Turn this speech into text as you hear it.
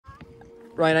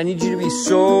Ryan, I need you to be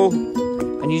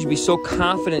so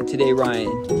confident today, Ryan.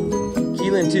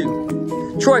 Keelan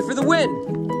too. Troy for the win.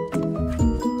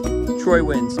 Troy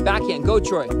wins. Backhand, go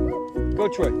Troy. Go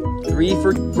Troy. 3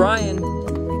 for Ryan.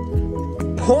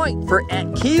 Point for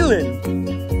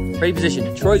Keelan. Ready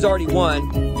position. Troy's already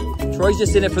won. Troy's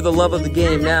just in it for the love of the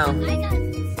game now.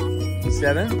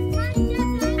 7.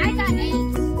 I got 8.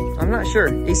 I'm not sure.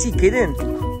 AC, get in.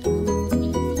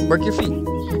 Work your feet.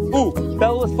 Ooh,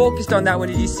 Bella was focused on that one.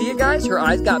 Did you see it, guys? Her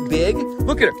eyes got big.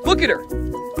 Look at her. Look at her.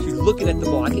 She's looking at the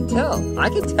ball. I can tell. I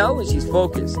can tell when she's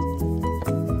focused.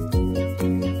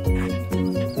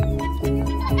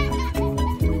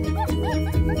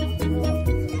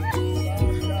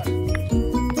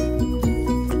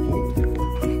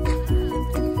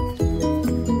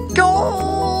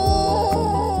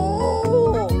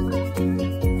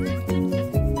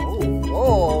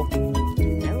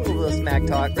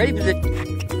 Talk. Ready, position.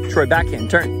 Troy, backhand,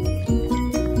 turn.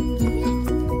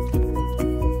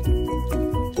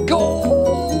 Goal!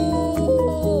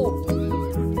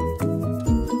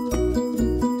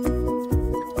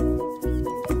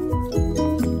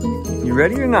 You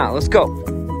ready or not? Let's go.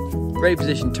 Ready,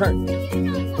 position, turn.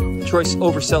 Troy's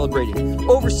over-celebrating.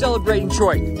 Over-celebrating,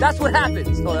 Troy. That's what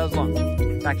happens. Oh, that was long.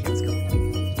 Backhand, let's go.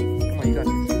 Come on, you got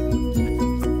this.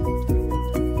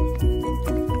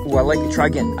 Ooh, I like it. Try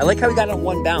again. I like how he got it on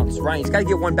one bounce. Ryan, he's got to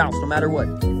get one bounce no matter what.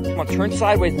 Come on, turn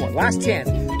sideways more. Last chance.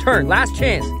 Turn. Last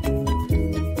chance.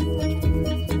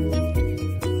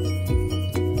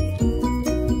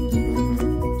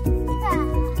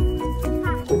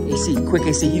 AC. Quick,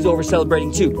 AC. He's over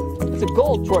celebrating too. It's a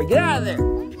goal, Troy. Get out of there.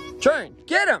 Turn.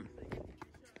 Get him.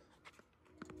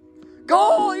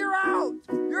 Goal. You're out.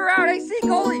 You're out. AC,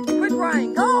 goalie. Quick,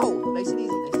 Ryan. Go. Nice and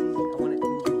easy. Nice and easy. I want it.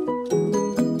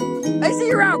 I see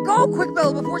you're out. Go quick,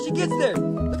 Bella, before she gets there.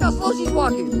 Look how slow she's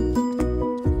walking.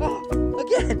 Oh,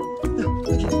 again. No,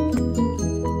 again.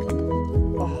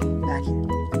 Oh, back here.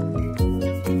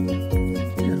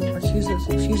 Yeah, excuse us.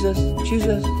 Excuse us. Excuse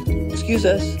us. Excuse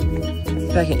us.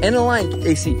 Back in. End of the line,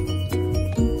 AC.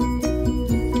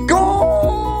 Go!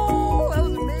 That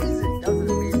was amazing. That was an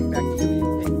amazing back here.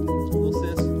 Hey, little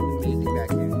sis, amazing back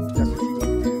here. That's what she's going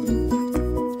to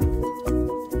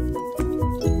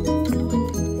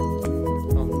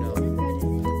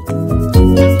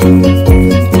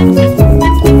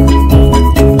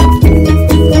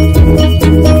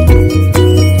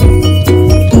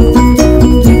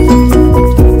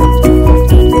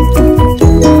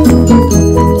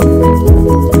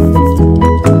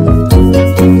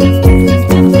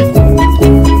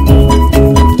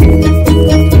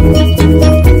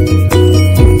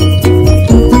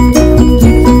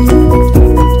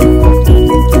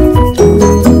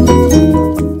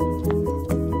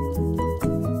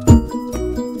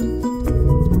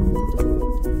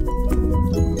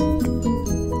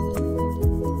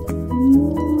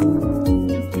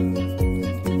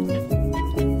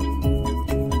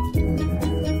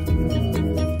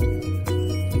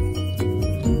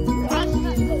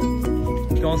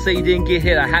Don't say you didn't get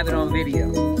hit. I have it on video.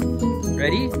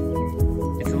 Ready?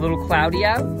 It's a little cloudy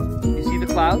out. You see the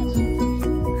clouds?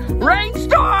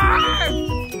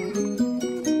 Rainstorm!